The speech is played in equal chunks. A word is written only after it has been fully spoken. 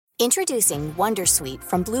Introducing Wondersuite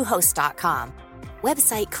from Bluehost.com.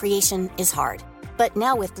 Website creation is hard, but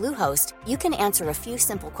now with Bluehost, you can answer a few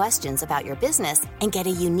simple questions about your business and get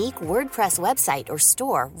a unique WordPress website or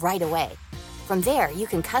store right away. From there, you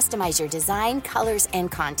can customize your design, colors,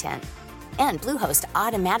 and content. And Bluehost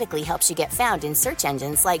automatically helps you get found in search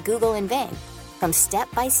engines like Google and Bing. From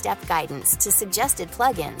step-by-step guidance to suggested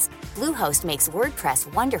plugins, Bluehost makes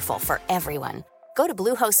WordPress wonderful for everyone. Go to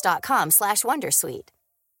bluehost.com/wondersuite.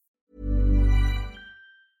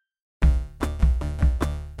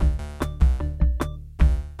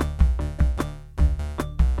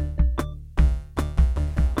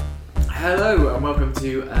 Hello and welcome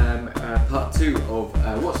to part 2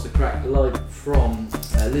 of What's the Crack, live from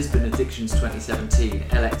Lisbon Addictions 2017,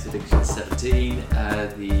 LX Addictions 17,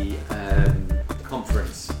 the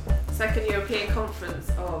conference. Second European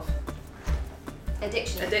Conference of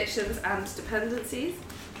Addictions and Dependencies.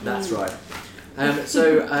 That's right.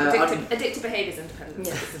 Addictive behaviours and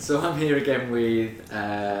dependencies. Yeah. So I'm here again with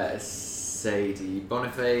Sadie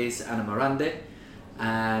Boniface, Anna Morande,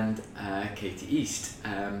 and Katie East.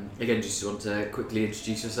 Again, just want to quickly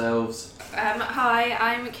introduce yourselves. Hi,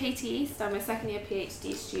 I'm Katie East. I'm a second year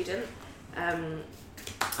PhD student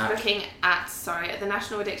looking at the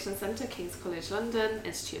National Addiction Centre, King's College London,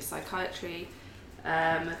 Institute of Psychiatry,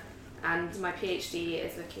 and my PhD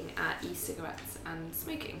is looking at e-cigarettes and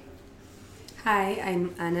smoking. Hi,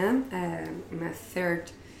 I'm Anna. I'm a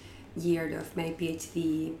third year of my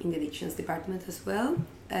PhD in the Addictions Department as well,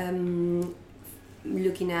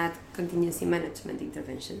 looking at contingency management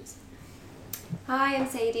interventions. Hi, I'm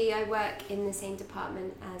Sadie. I work in the same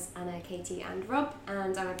department as Anna, Katie and Rob,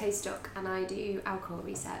 and I'm a postdoc and I do alcohol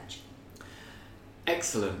research.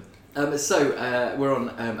 Excellent. We're on,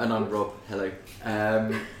 and I'm Rob. Hello.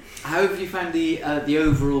 How have you found the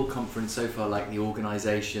overall conference so far? Like the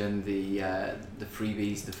organisation, the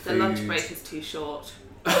freebies, the food. The lunch break is too short.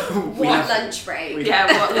 Lunch break?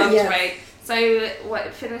 What lunch Yeah. break? So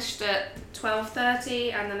it finished at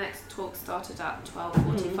 12:30 and the next talk started at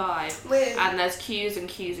 12:45. And there's queues and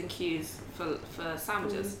queues and queues for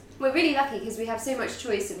sandwiches. We're really lucky because we have so much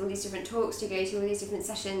choice of all these different talks to go to, all these different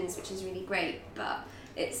sessions, which is really great, but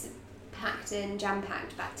it's packed in,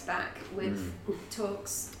 jam-packed back to back with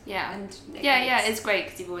talks. Yeah. And It's great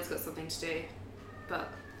because you've always got something to do, but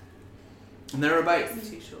And there are about it's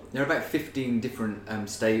too short. There are about 15 different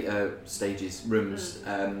stages, rooms,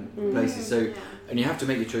 places. So, and you have to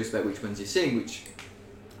make your choice about which ones you're seeing, which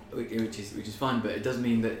is fine. But it does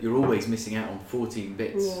mean that you're always missing out on 14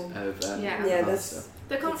 bits of that's stuff.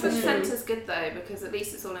 The conference centre's good though because at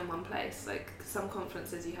least it's all in one place. Like some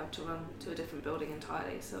conferences you have to run to a different building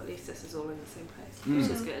entirely, so at least this is all in the same place, which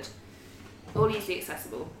is good. All easily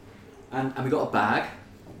accessible. And we got a bag.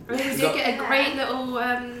 You get a great little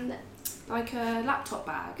like a laptop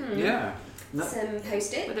bag. Yeah. Some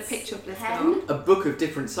post-its. With a picture of Lisbon pen. on. A book of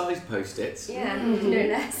different size post-its. Yeah, no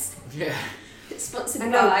less. Yeah. It's sponsored I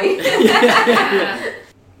know. by.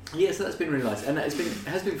 Yeah, so that's been really nice, and it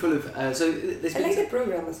has been full of. There's I been like the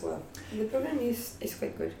program as well. The program is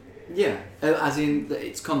quite good. Yeah, as in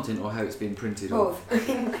its content or how it's been printed. Or... Both.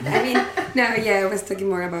 I was talking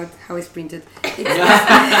more about how it's printed.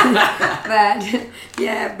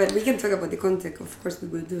 But we can talk about the content, of course we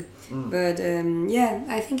will do. But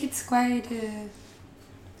I think it's quite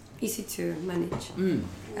easy to manage.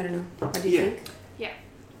 I don't know. What do you think? Yeah.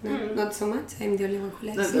 No, not so much. I'm the only one who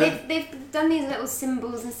likes So it. they've done these little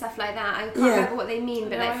symbols and stuff like that. I can't remember what they mean,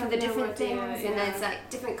 but No, I like for have the no different idea, things, and there's like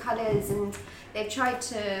different colours, and they've tried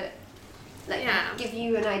to give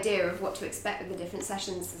you an idea of what to expect with the different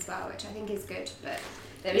sessions as well, which I think is good. But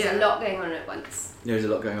there is a lot going on at once. There's a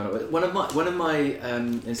lot going on. One of my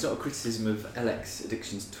it's not a criticism of LX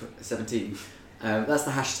Addictions 17. That's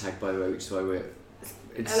the hashtag, by the way, which is why we're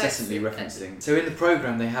incessantly referencing. So in the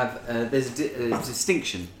program, they have there's a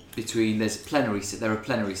distinction between there are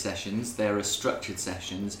plenary sessions, there are structured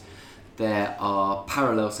sessions, there are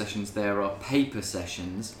parallel sessions, there are paper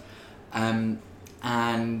sessions, and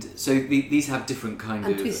so these have different kind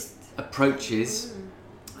of approaches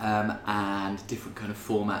and different kind of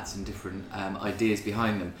formats and different ideas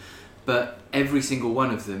behind them. But every single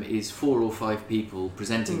one of them is 4 or 5 people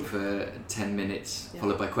presenting for 10 minutes,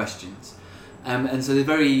 followed by questions. And so they're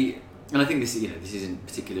very, and I think this isn't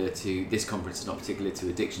particular to this conference. It's not particular to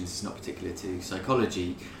addictions. It's not particular to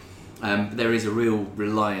psychology. There is a real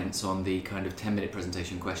reliance on the kind of 10-minute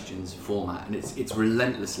presentation questions format, and it's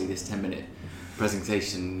relentlessly this 10-minute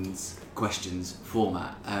presentations questions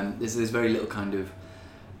format. There's very little kind of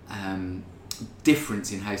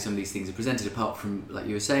difference in how some of these things are presented, apart from, like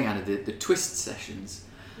you were saying, Anna, the twist sessions.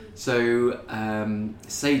 So,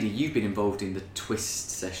 Sadie, you've been involved in the TWIST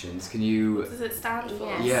sessions. Can you... What does it stand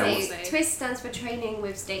for? Yeah. So TWIST stands for Training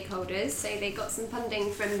with Stakeholders. So they got some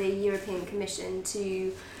funding from the European Commission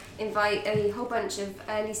to invite a whole bunch of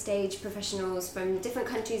early stage professionals from different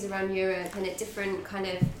countries around Europe and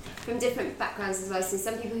from different backgrounds as well. So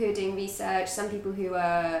some people who are doing research, some people who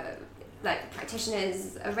are like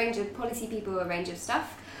practitioners, a range of policy people, a range of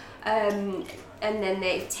stuff. And then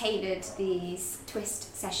they've tailored these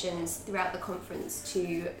TWIST sessions throughout the conference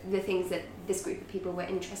to the things that this group of people were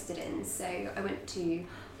interested in. So I went to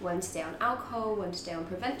one today on alcohol, one today on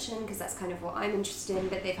prevention, because that's kind of what I'm interested in,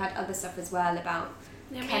 but they've had other stuff as well about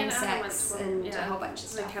chemsex and a whole bunch of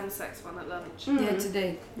stuff. The chemsex one at lunch. Yeah,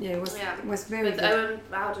 today. Yeah, it was very with good. Owen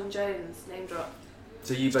Bowden-Jones, name drop.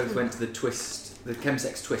 So you both went to the TWIST, the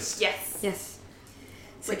chemsex TWIST? Yes.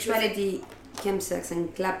 Sexuality, chemsex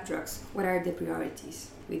and club drugs. What are the priorities?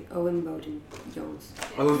 With Owen Bowden-Jones.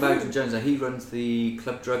 Owen Bowden-Jones, he runs the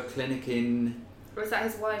club drug clinic in... Or is that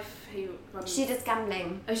his wife who runs... She does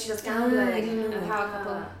gambling. Oh, she does gambling. I didn't know. And power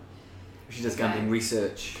couple. She does gambling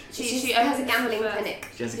research. She has a gambling clinic.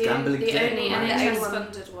 She has a gambling the clinic. only Right.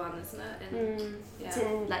 NHS-funded one, isn't it? It's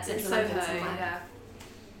in like in central Soho, London somewhere. yeah.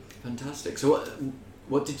 Fantastic. So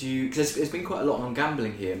what did you... Because there's been quite a lot on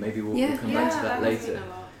gambling here. Maybe we'll come back to that later.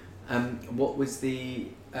 What was the...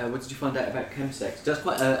 what did you find out about chemsex? That's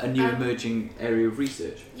quite a new emerging area of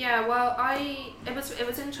research. Yeah, well, it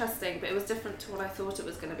was interesting, but it was different to what I thought it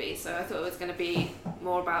was going to be. So I thought it was going to be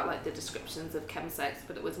more about like the descriptions of chemsex,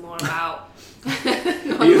 but it was more about what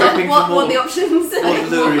the options. I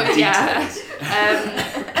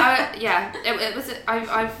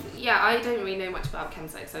don't really know much about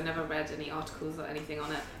chemsex. I never read any articles or anything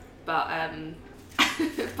on it, but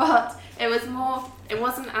but it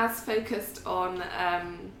wasn't as focused on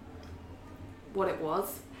what it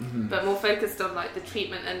was, but more focused on like the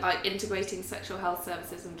treatment and like integrating sexual health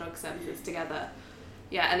services and drug services together.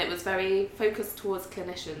 Yeah, and it was very focused towards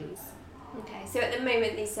clinicians. Okay, so at the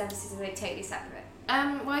moment these services are totally separate.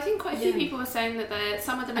 Well, I think quite a few people were saying that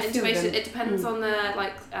some of them are integrated. It depends on the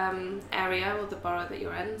area or the borough that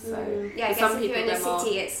you're in. So yeah, I guess some if people you're in a more...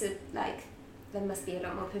 city, it's there must be a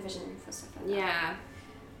lot more provision for stuff like that. Yeah.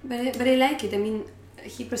 But I like it. I mean,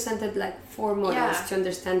 he presented like 4 models to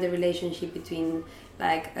understand the relationship between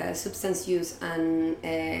like substance use and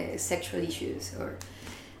sexual issues.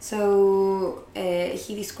 So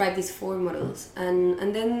he described these 4 models,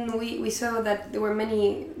 and then we saw that there were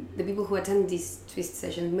the people who attended these TWIST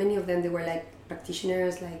sessions, many of them they were like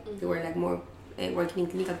practitioners, like they were like more working in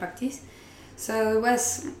clinical practice. So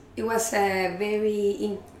it was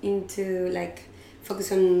very into like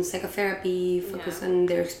focus on psychotherapy, focus on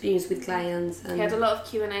their experience with clients. And he had a lot of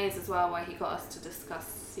Q&As as well, where he got us to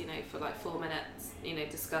discuss, for like 4 minutes,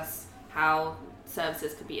 discuss how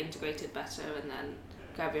services could be integrated better, and then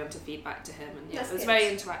go everyone to feedback to him. And it was very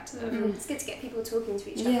interactive. It's good to get people talking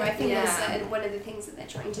to each other. I think that's one of the things that they're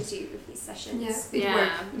trying to do with these sessions. It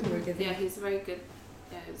worked. Yeah, he's a very good.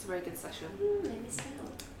 Yeah, it was a very good session. I missed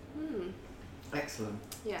out. Excellent.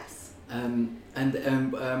 Yes.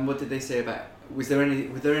 What did they say about? Were there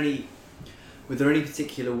any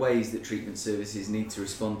particular ways that treatment services need to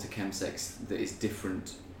respond to chemsex that is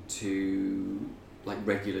different to like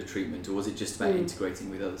regular treatment, or was it just about integrating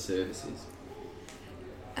with other services?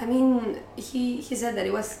 I mean, he said that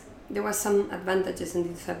there was some advantages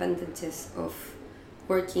and disadvantages of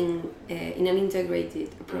working in an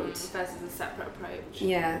integrated approach versus a separate approach.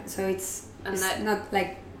 Yeah, so it's not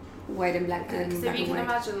like white and black and because black if you and can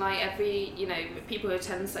white. imagine, like every people who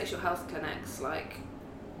attend sexual health clinics, like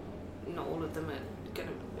not all of them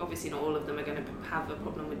are gonna have a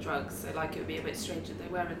problem with drugs. So like it would be a bit strange if they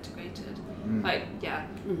were integrated.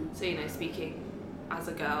 So speaking as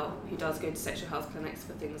a girl who does go to sexual health clinics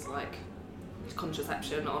for things like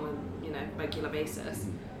contraception on a regular basis,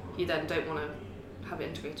 you then don't want to have it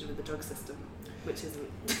integrated with the drug system, which isn't.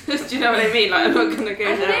 Do you know what I mean? Like I'm not gonna go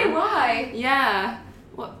I there. don't know why. Yeah.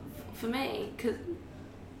 What for me? Because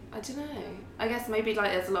I don't know. I guess maybe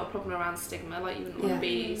like there's a lot of problem around stigma. Like you wouldn't want to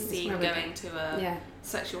be seen going to a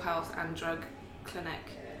sexual health and drug clinic.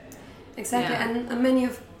 Exactly, and many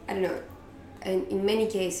of and in many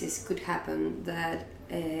cases could happen that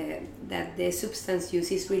that the substance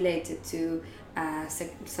use is related to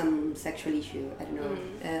some sexual issue. I don't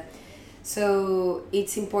know. So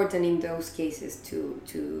it's important in those cases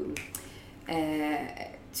to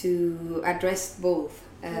address both.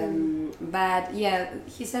 But yeah,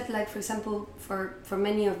 he said like for example for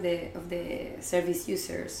many of the service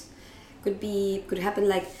users could happen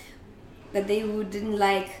like that they wouldn't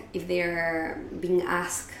like if they're being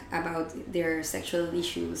asked about their sexual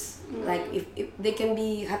issues. Like if they can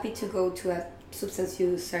be happy to go to a substance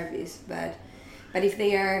use service, but if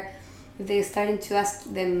they're starting to ask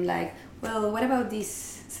them like, well, what about this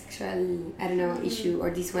sexual, I don't know, issue,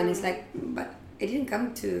 or this one is like, but I didn't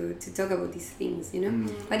come to talk about these things, you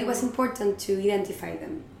know. But it was important to identify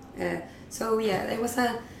them. So yeah, it was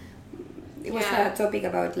a topic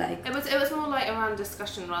about like... It was more like around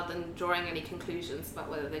discussion rather than drawing any conclusions about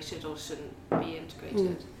whether they should or shouldn't be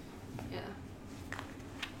integrated. Yeah.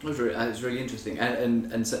 It was really interesting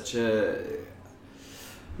and such a,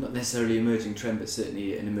 not necessarily emerging trend, but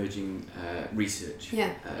certainly an emerging research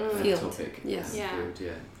field. Topic. Yes. Field,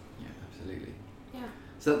 yeah, absolutely. Yeah.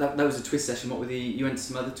 So that was a twist session. What were you went to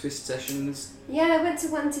some other twist sessions? Yeah, I went to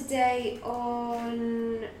one today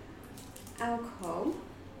on alcohol.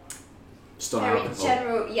 Just on Very alcohol.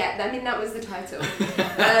 general, yeah, I mean that was the title.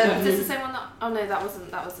 Is this the same one that... Oh no, that was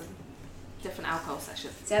a different alcohol session.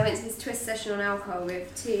 So I went to this twist session on alcohol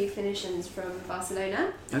with 2 clinicians from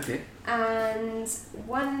Barcelona. Okay. And so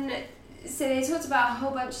they talked about a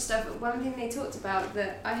whole bunch of stuff, but one thing they talked about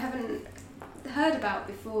that I haven't heard about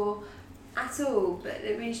before at all, but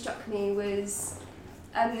it really struck me was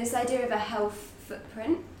this idea of a health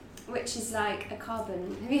footprint, which is like a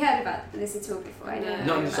carbon. Have you heard about this at all before? I know.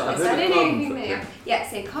 No, I've I've heard heard of carbon footprint. footprint. Yeah,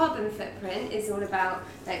 so carbon footprint is all about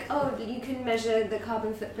like, oh, you can measure the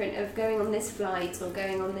carbon footprint of going on this flight or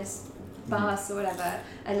going on this bus or whatever,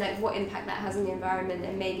 and like what impact that has on the environment,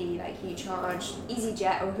 and maybe like you charge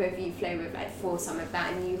EasyJet or whoever you fly with like for some of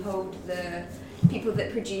that, and you hold the people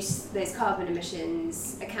that produce those carbon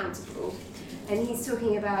emissions accountable. And he's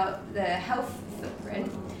talking about the health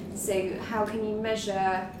footprint. So how can you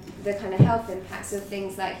measure the kind of health impacts of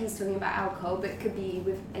things like he's talking about alcohol, but it could be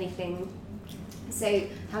with anything. So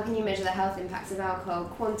how can you measure the health impacts of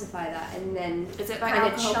alcohol, quantify that, and then Is it like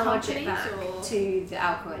kind of alcohol charge it companies back or? to the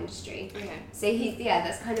alcohol industry? Okay. So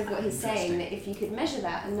that's kind of what he's saying, Interesting. that if you could measure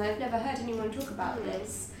that, and I've never heard anyone talk about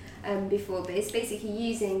this before, but it's basically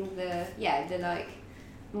using the like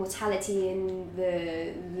mortality and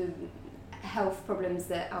the health problems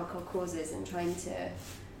that alcohol causes and trying to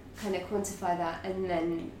kind of quantify that and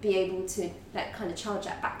then be able to like kind of charge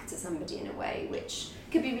that back to somebody in a way which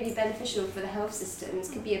could be really beneficial for the health systems,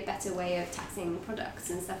 could be a better way of taxing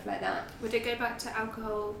products and stuff like that. Would it go back to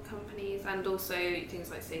alcohol companies and also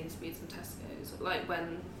things like Sainsbury's and Tesco's, like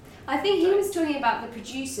when... I think he was talking about the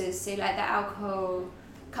producers, so like the alcohol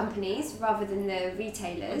companies rather than the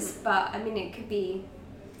retailers, but I mean it could be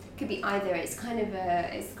either. It's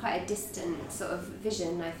it's quite a distant sort of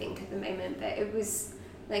vision, I think, at the moment, but it was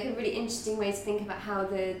like a really interesting way to think about how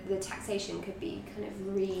the taxation could be kind of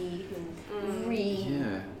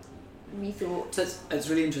rethought. So it's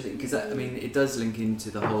really interesting because I mean it does link into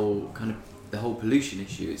the whole pollution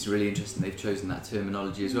issue. It's really interesting they've chosen that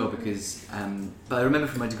terminology as well because but I remember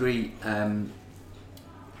from my degree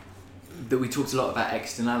that we talked a lot about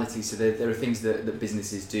externalities. So there are things that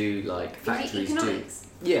businesses do, like factories Economics.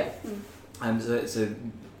 do. Yeah. So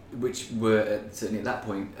which were certainly at that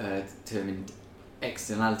point determined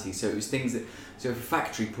externalities. So it was things that, so if a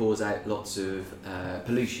factory pours out lots of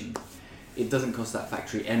pollution, it doesn't cost that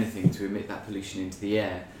factory anything to emit that pollution into the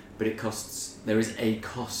air, but there is a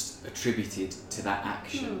cost attributed to that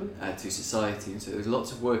action to society. And so there's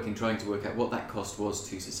lots of work in trying to work out what that cost was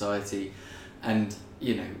to society, and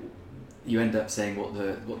you end up saying what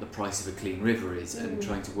the price of a clean river is, and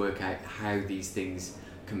trying to work out how these things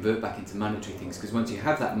convert back into monetary things, because once you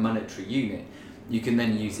have that monetary unit, you can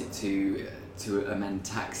then use it to amend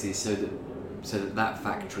taxes so that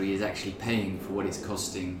factory is actually paying for what it's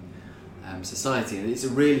costing society. And it's a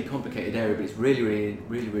really complicated area, but it's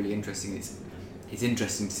really interesting. It's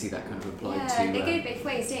interesting to see that kind of applied to... Yeah, they go both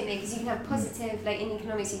ways, don't they? Because you can have positive, like in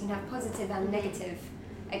economics, you can have positive and negative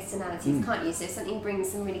externalities, can't you? So if something brings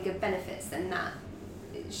some really good benefits, then that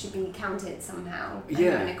should be counted somehow. I'm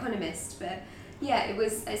not an economist, but yeah,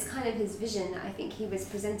 it's kind of his vision that I think he was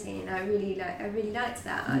presenting, and I really liked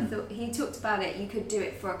that. I thought he talked about it. You could do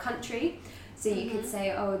it for a country, so you could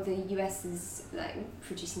say, oh, the US is like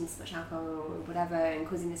producing this much alcohol or whatever and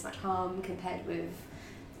causing this much harm compared with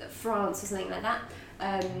France or something like that.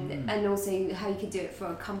 And also how you could do it for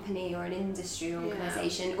a company or an industry or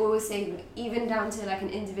organisation, or also even down to like an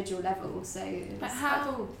individual level. So but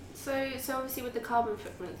how? So obviously with the carbon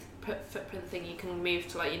footprint thing, you can move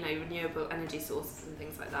to like renewable energy sources and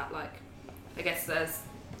things like that. Like, I guess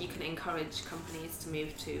you can encourage companies to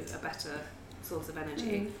move to a better source of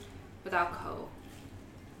energy. With alcohol,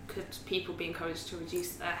 could people be encouraged to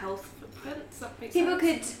reduce their health footprint? Does that make People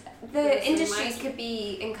sense? the industries could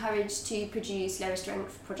be encouraged to produce lower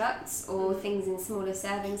strength products or things in smaller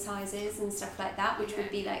serving sizes and stuff like that, which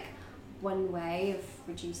would be like one way of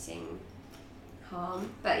reducing harm.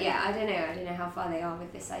 But yeah, I don't know how far they are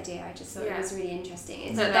with this idea. I just thought it was really interesting.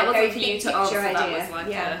 It's that wasn't for you to answer. idea.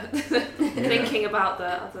 That was like thinking about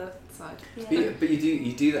the other side. But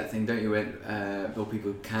you do that thing, don't you? When or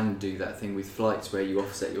people can do that thing with flights where you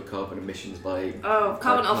offset your carbon emissions by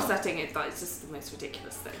carbon offsetting it. That's just the most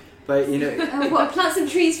ridiculous thing. But you know, plant some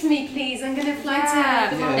trees for me, please. I'm gonna fly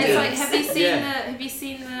to. It's like, have you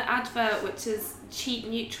seen the advert which is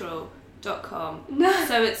cheatneutral.com? No.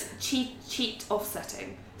 So it's cheat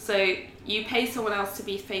offsetting. So you pay someone else to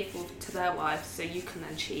be faithful to their wife, so you can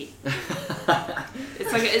then cheat.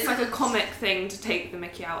 It's like a comic thing to take the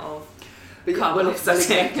mickey out of. But carbon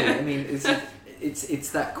offsetting. Exactly. I mean,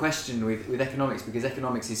 it's that question with economics, because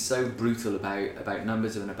economics is so brutal about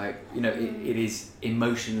numbers and about, you know, it is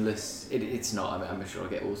emotionless. It's not. I'm sure I'll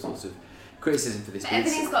get all sorts of criticism for this. But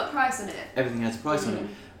everything's got a price on it. Everything has a price on it.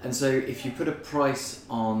 And so if you put a price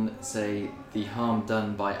on, say, the harm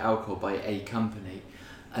done by alcohol by a company,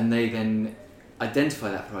 and they then identify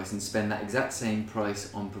that price and spend that exact same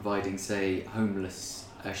price on providing, say, homeless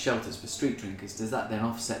shelters for street drinkers, does that then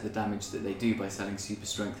offset the damage that they do by selling super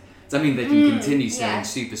strength? Does that mean they can continue selling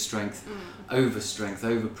super strength, over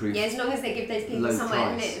proof? Yeah, as long as they give those people somewhere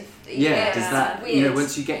to live. Yeah, does that, weird. you know,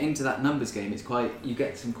 once you get into that numbers game, you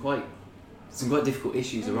get some quite difficult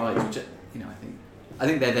issues arise, which, you know, I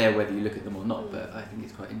think they're there whether you look at them or not, but I think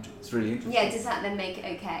it's really interesting. Yeah, does that then make it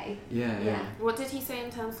okay? Yeah. What did he say in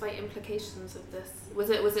terms of like implications of this? Was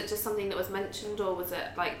it just something that was mentioned, or was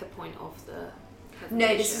it like the point of the presentation?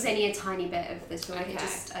 No, this was only a tiny bit of the talk. Okay.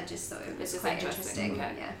 I just thought it was quite interesting.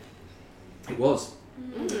 Okay. Yeah. It was.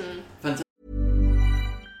 Fantastic.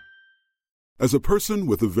 As a person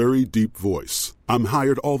with a very deep voice, I'm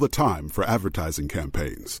hired all the time for advertising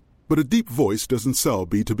campaigns. But a deep voice doesn't sell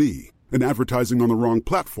B2B. And advertising on the wrong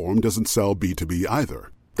platform doesn't sell B2B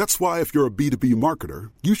either. That's why if you're a B2B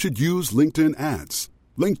marketer, you should use LinkedIn ads.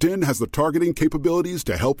 LinkedIn has the targeting capabilities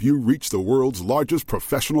to help you reach the world's largest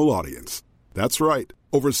professional audience. That's right,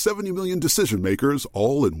 over 70 million decision makers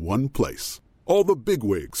all in one place. All the big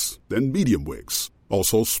wigs, then medium wigs.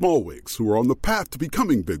 Also small wigs who are on the path to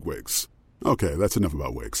becoming big wigs. Okay, that's enough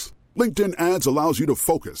about wigs. LinkedIn ads allows you to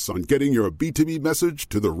focus on getting your B2B message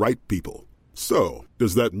to the right people. So,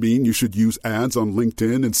 does that mean you should use ads on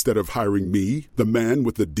LinkedIn instead of hiring me, the man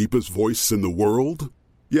with the deepest voice in the world?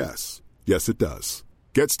 Yes. Yes, it does.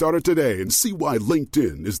 Get started today and see why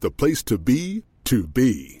LinkedIn is the place to be to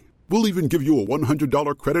be. We'll even give you a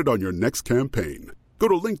 $100 credit on your next campaign. Go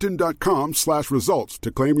to linkedin.com/results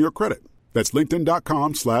to claim your credit. That's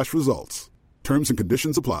linkedin.com/results. Terms and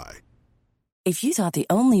conditions apply. If you thought the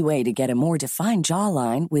only way to get a more defined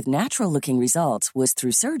jawline with natural-looking results was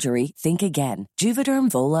through surgery, think again. Juvederm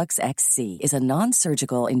Volux XC is a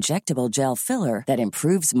non-surgical injectable gel filler that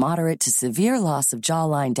improves moderate to severe loss of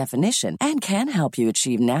jawline definition and can help you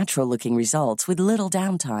achieve natural-looking results with little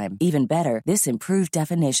downtime. Even better, this improved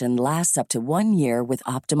definition lasts up to 1 year with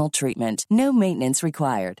optimal treatment. No maintenance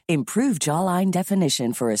required. Improve jawline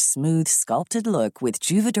definition for a smooth, sculpted look with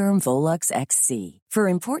Juvederm Volux XC. For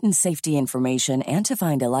important safety information and to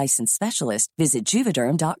find a licensed specialist, visit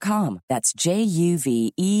Juvederm.com. That's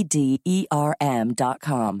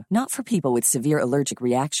JUVEDERM.com. Not for people with severe allergic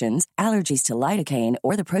reactions, allergies to lidocaine,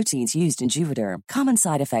 or the proteins used in Juvederm. Common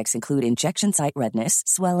side effects include injection site redness,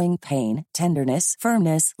 swelling, pain, tenderness,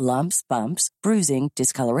 firmness, lumps, bumps, bruising,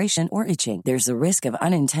 discoloration, or itching. There's a risk of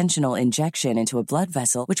unintentional injection into a blood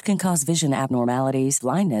vessel, which can cause vision abnormalities,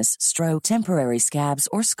 blindness, stroke, temporary scabs,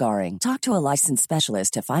 or scarring. Talk to a licensed specialist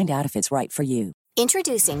to find out if it's right for you.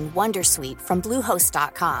 Introducing Wondersuite from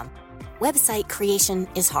Bluehost.com. Website creation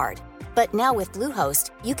is hard, but now with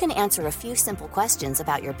Bluehost, you can answer a few simple questions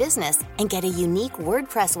about your business and get a unique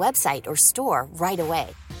WordPress website or store right away.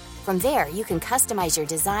 From there, you can customize your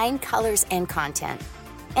design, colors, and content.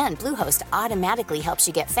 And Bluehost automatically helps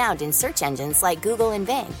you get found in search engines like Google and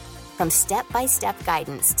Bing. From step-by-step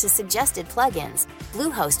guidance to suggested plugins,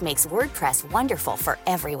 Bluehost makes WordPress wonderful for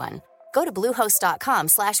everyone. Go to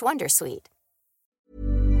bluehost.com/wondersuite.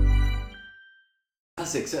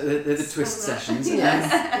 Classic. So they're the twist sessions.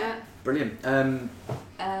 Yeah. Brilliant. Like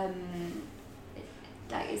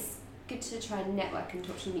it's good to try and network and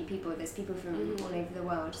talk to new people. There's people from all over the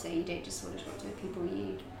world, so you don't just want to talk to people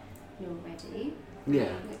you know already.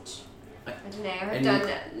 Yeah. Which I don't know. I've done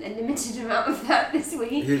a limited amount of that this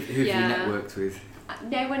week. Who have you networked with?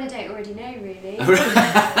 No one I don't already know, really.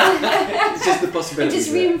 It's just the possibility.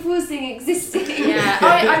 Just reinforcing existing. Yeah.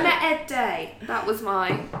 I met Ed Day. That was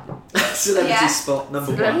my celebrity spot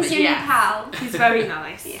number one. He's your new pal. He's very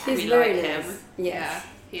nice. He's we very like nice. him. Yes. Yeah,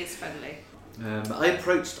 he is friendly. I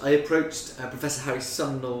approached Professor Harry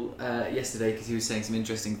Sumnall yesterday because he was saying some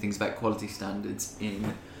interesting things about quality standards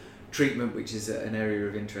in treatment, which is an area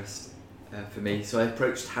of interest for me. So I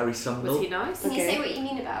approached Harry Sumnall. Was he nice? Can you say what you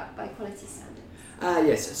mean by quality standards?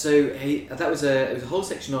 Yes. So it was a whole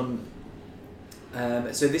section on.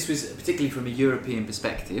 So this was particularly from a European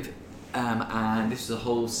perspective, and this was a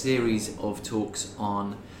whole series of talks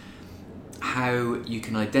on how you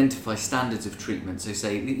can identify standards of treatment. So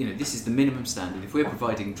say, this is the minimum standard. If we're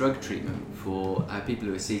providing drug treatment for people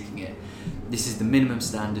who are seeking it, this is the minimum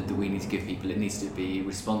standard that we need to give people. It needs to be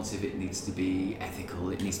responsive, it needs to be ethical,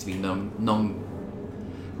 it needs to be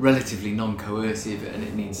relatively non-coercive, and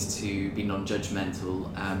it needs to be non-judgmental,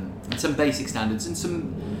 and some basic standards, and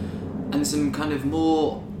some kind of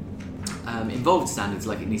more involved standards,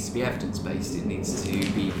 like it needs to be evidence-based, it needs to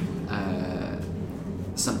be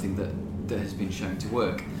something that has been shown to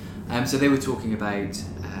work. So they were talking about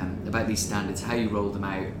these standards, how you roll them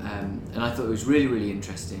out, and I thought it was really, really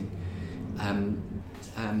interesting.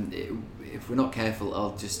 If we're not careful,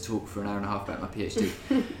 I'll just talk for an hour and a half about my PhD.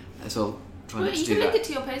 So I'll try not to do that. You can link it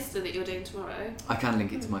to your poster that you're doing tomorrow. I can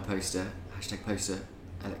link it to my poster, #poster,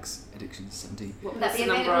 Alex Addictions 17. Will that be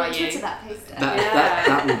available on Twitter, that poster?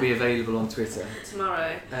 That will be available on Twitter.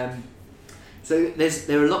 Tomorrow. So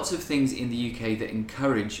there are lots of things in the UK that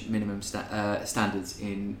encourage minimum standards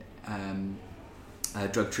in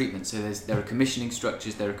drug treatment. So there are commissioning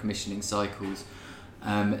structures, there are commissioning cycles.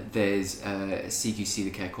 There's CQC,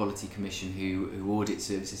 the Care Quality Commission, who audit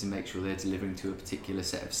services and make sure they're delivering to a particular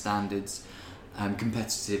set of standards.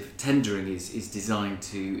 Competitive tendering is designed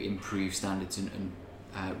to improve standards and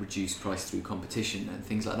reduce price through competition and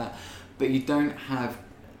things like that. But you don't have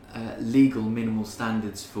legal minimal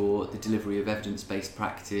standards for the delivery of evidence-based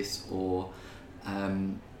practice, or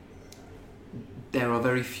there are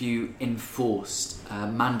very few enforced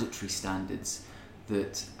mandatory standards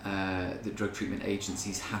that drug treatment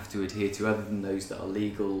agencies have to adhere to, other than those that are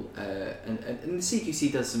legal. And the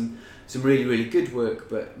CQC does some really, really good work,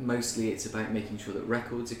 but mostly it's about making sure that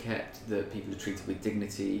records are kept, that people are treated with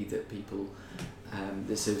dignity, that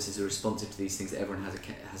the services are responsive to these things, that everyone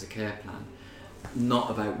has a care plan. Not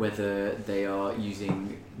about whether they are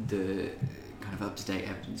using the kind of up-to-date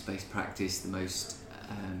evidence-based practice, the most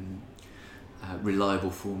reliable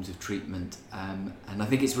forms of treatment. And I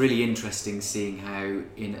think it's really interesting seeing how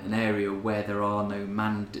in an area where there are no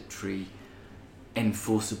mandatory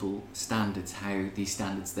enforceable standards, how these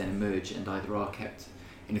standards then emerge and either are kept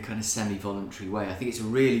in a kind of semi-voluntary way. I think it's a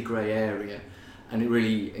really grey area, and it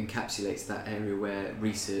really encapsulates that area where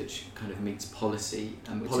research kind of meets policy,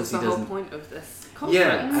 and which policy is the doesn't. whole point of this conference.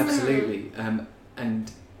 Yeah, absolutely.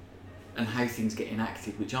 And how things get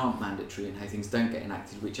enacted which aren't mandatory, and how things don't get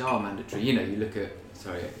enacted which are mandatory. You look at.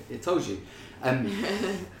 Sorry, it told you.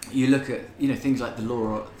 You look at things like the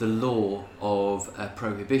law of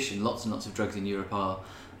prohibition. Lots and lots of drugs in Europe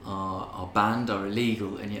are banned, are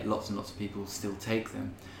illegal, and yet lots and lots of people still take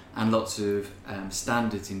them. And lots of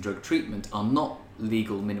standards in drug treatment are not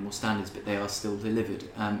legal minimal standards, but they are still delivered.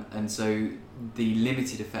 And so the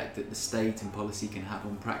limited effect that the state and policy can have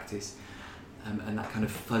on practice, and that kind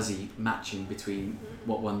of fuzzy matching between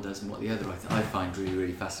what one does and what the other, I find really,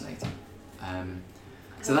 really fascinating.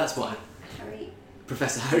 So that's what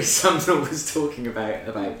Professor Harry Sumnall was talking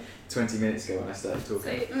about 20 minutes ago when I started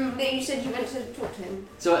talking. But you said you went to talk to him.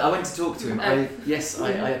 So I went to talk to him. I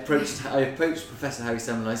approached Professor Harry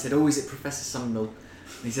Sumnall. I said, "Oh, is it Professor Sumnall?"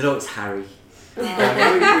 And he said, "Oh, it's Harry." To you,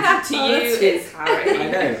 it's Harry.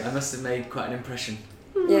 I know. I must have made quite an impression.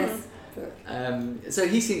 Yes. So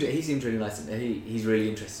he seemed really nice, and he's really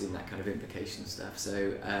interested in that kind of implication stuff.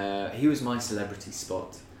 So he was my celebrity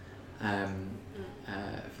spot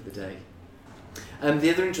for the day. The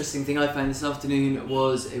other interesting thing I found this afternoon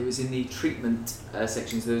was it was in the treatment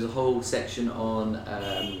section. So there was a whole section on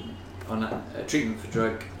treatment for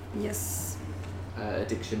drug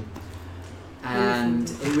addiction, and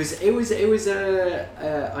it was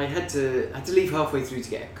I had to leave halfway through to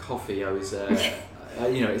get a coffee. I was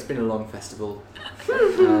it's been a long festival.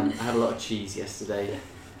 I had a lot of cheese yesterday.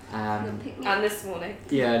 And this morning.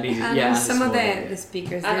 Yeah, I needed. And some of the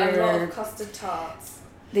speakers and a lot of custard tarts.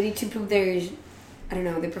 They need to prove their,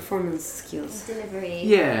 the performance skills. Delivery.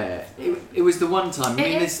 Yeah, it was the one time. I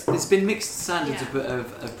mean, there's been mixed standards of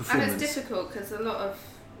performance. And it's difficult because a lot of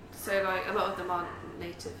them aren't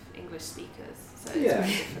native English speakers. So it's very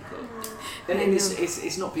difficult. And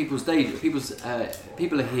it's not people's day job.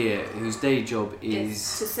 People are here whose day job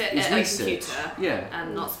is to sit is at research. a computer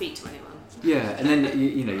and not speak to anyone. Yeah, and then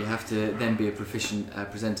you have to then be a proficient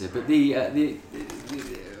presenter. But the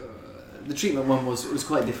treatment one was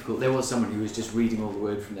quite difficult. There was someone who was just reading all the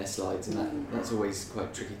word from their slides, and that's always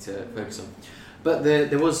quite tricky to focus on. But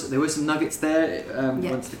there were some nuggets there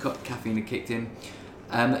once the caffeine had kicked in,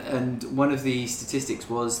 and one of the statistics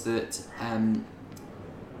was that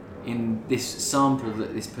in this sample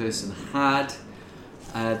that this person had,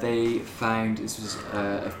 they found this was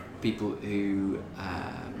of people who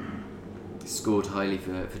scored highly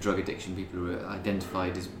for drug addiction, people who were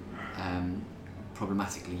identified as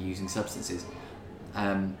problematically using substances,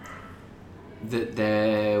 that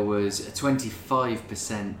there was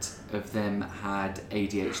 25% of them had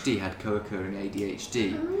ADHD, had co-occurring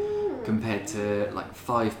ADHD, compared to like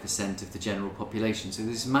 5% of the general population. So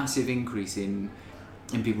there's a massive increase in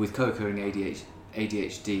people with co-occurring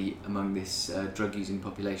ADHD among this drug-using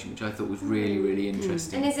population, which I thought was really, really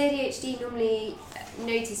interesting. And is ADHD normally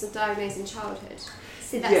noticed or diagnosed in childhood?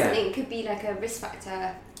 So that's something that could be like a risk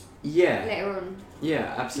factor later on.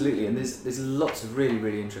 Yeah, absolutely. And there's lots of really,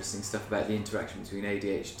 really interesting stuff about the interaction between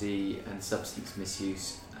ADHD and substance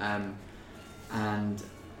misuse, and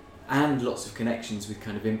lots of connections with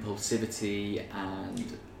kind of impulsivity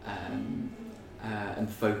and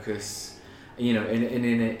focus. You know, in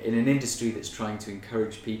an industry that's trying to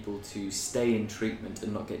encourage people to stay in treatment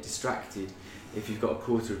and not get distracted, if you've got a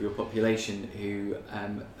quarter of your population who,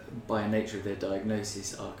 by nature of their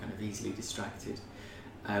diagnosis, are kind of easily distracted,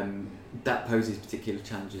 that poses particular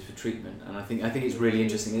challenges for treatment. And I think it's really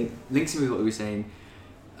interesting. It links in with what we were saying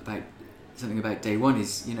about something about day one,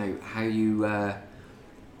 is how you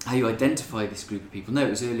identify this group of people. No, it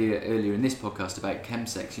was earlier in this podcast about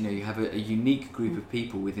chemsex. You have a unique group of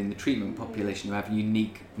people within the treatment population who have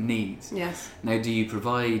unique needs. Yes. Now, do you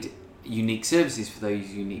provide unique services for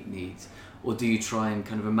those unique needs, or do you try and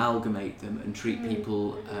kind of amalgamate them and treat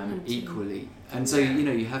people equally? And so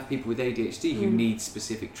you have people with ADHD who need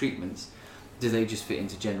specific treatments. Do they just fit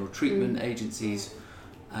into general treatment agencies?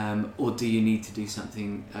 Or do you need to do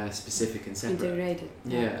something specific and separate? Integrated.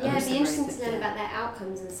 Yeah, it'd be interesting to learn about their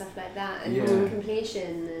outcomes and stuff like that, and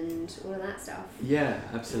completion and all of that stuff. Yeah,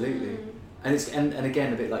 absolutely. And it's and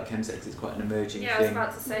again, a bit like chemsex, it's quite an emerging thing. I was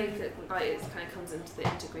about to say that it kind of comes into the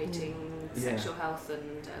integrating sexual health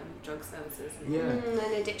and drug services. And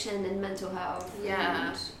and addiction and mental health.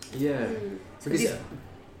 Yeah.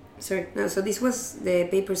 So this was the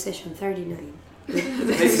paper session 39.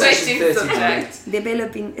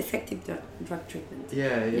 Developing effective drug treatment.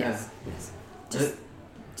 Yes. Just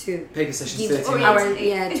to paper session give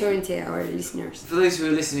 39. to orientate our listeners. For those who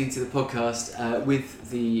are listening to the podcast with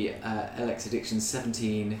the LX Addiction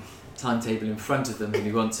 17 timetable in front of them, and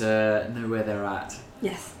you want to know where they're at.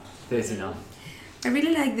 Yes. 39. I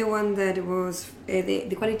really like the one that was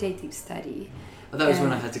the qualitative study. Oh, that was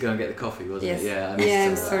when I had to go and get the coffee, wasn't it? Yeah,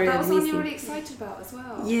 I'm sorry. That was one you were really excited about as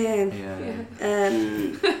well. Yeah.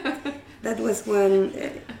 That was one.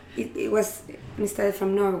 It was instead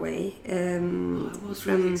from Norway. From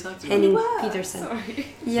Henning Petersen. Sorry.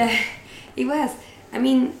 Yeah, it was. I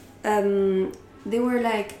mean, they were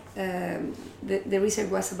like the research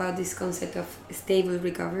was about this concept of stable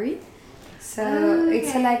recovery. So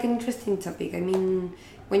it's like an interesting topic. I mean,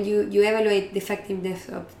 when you evaluate the effectiveness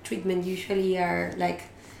of treatment, usually are like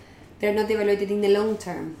they're not evaluated in the long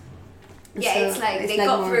term. Yeah, so it's like they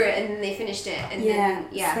got through it and then they finished it. And then,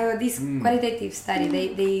 So this qualitative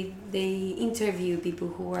study, they interview people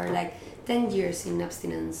who are like 10 years in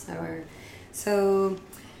abstinence, or so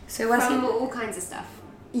it was from all kinds of stuff.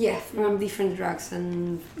 Yeah, from different drugs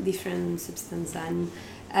and different substances,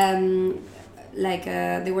 and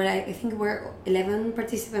there were I think there were 11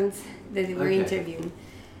 participants that they were interviewing.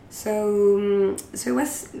 So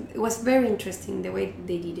it was very interesting the way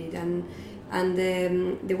they did it, and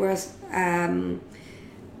there was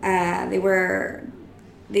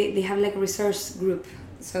they have like a research group.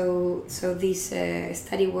 So this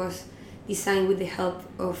study was designed with the help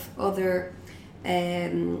of other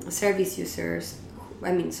substance users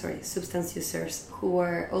who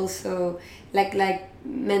were also like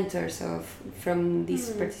mentors from these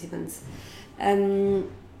participants. So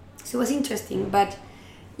it was interesting, but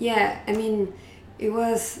yeah, I mean, it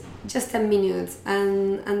was just a minute,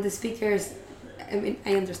 and the speakers, I mean,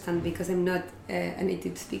 I understand because I'm not a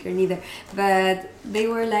native speaker neither, but they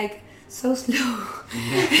were like so slow.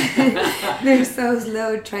 They're so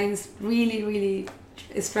slow, trying really, really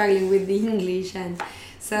struggling with the English, and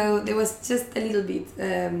so there was just a little bit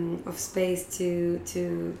of space to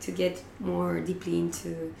get more deeply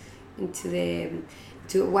into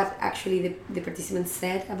to what actually the participants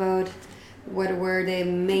said about what were the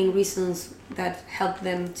main reasons that helped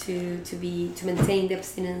them to maintain the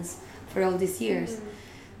abstinence for all these years.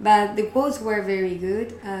 But the quotes were very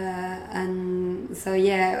good, and so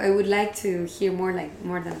I would like to hear more than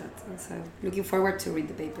that. So looking forward to read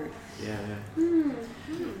the paper.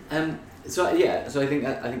 So I think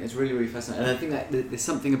it's really, really fascinating, and I think that there's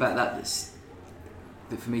something about that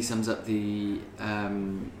that for me sums up the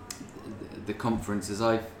conference as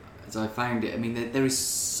I found it. I mean, there is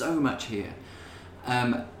so much here,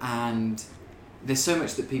 and there's so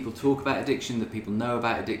much that people talk about addiction, that people know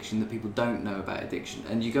about addiction, that people don't know about addiction.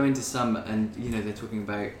 And you go into some, and they're talking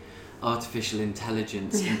about artificial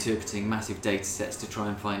intelligence interpreting massive data sets to try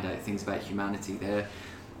and find out things about humanity.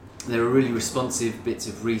 There are really responsive bits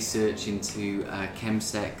of research into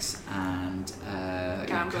chemsex and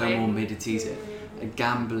comorbidities,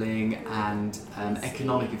 gambling and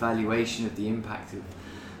economic evaluation of the impact of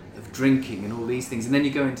drinking and all these things. And then you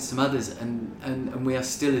go into some others, and we are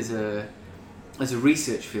still as a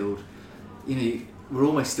research field, we're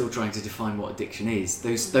almost still trying to define what addiction is.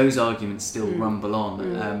 Those arguments still rumble on,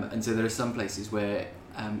 and so there are some places where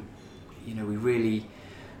we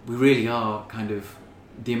really are kind of,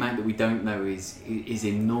 the amount that we don't know is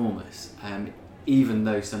enormous. Even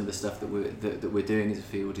though some of the stuff that we're doing as a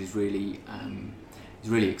field is really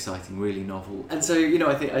exciting, really novel. And so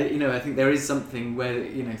I think there is something where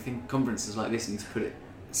I think conferences like this need to put it.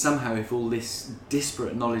 Somehow, if all this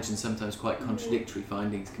disparate knowledge and sometimes quite contradictory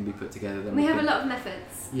findings can be put together, then we have a lot of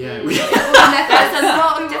methods. Yeah, we have all the methods. There's a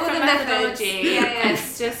lot of different methodology. Yeah.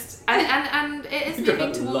 It's just and it is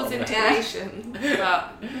moving towards integration,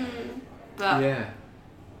 but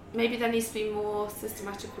maybe there needs to be more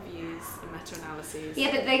systematic reviews and meta-analyses.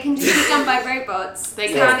 Yeah, but they can just be done by robots. They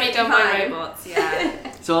can be done by robots.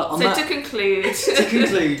 Yeah. So to conclude,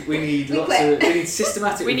 we need we need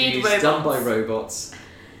systematic reviews done by robots.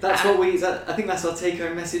 That's what I think that's our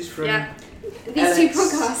take-home message from these two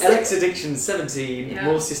podcasts. Alex Addiction 17,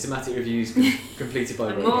 more systematic reviews completed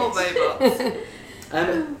by robots. More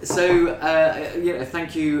robots.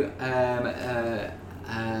 Thank you,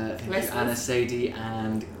 Anna, Sadie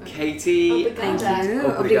and Katie. Thank you.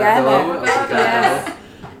 Obrigado. Yes.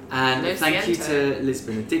 And thank you to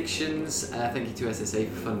Lisbon Addictions. Thank you to SSA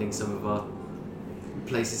for funding some of our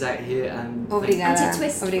places out here, and Obrigada. And to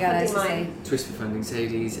Twist for funding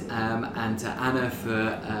Sadie's, and to Anna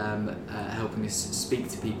for helping us speak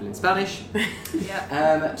to people in Spanish.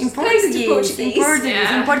 In Portuguese, in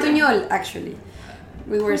Portuñol actually.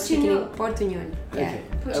 We were speaking in Portuñol. Okay.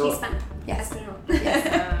 Portuguese Spanish. Yes.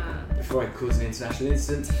 Before I cause an international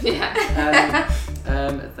incident.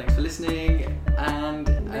 Thanks for listening, and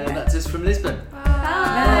that's us from Lisbon.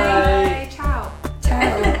 Bye. Ciao.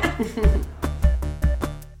 Ciao.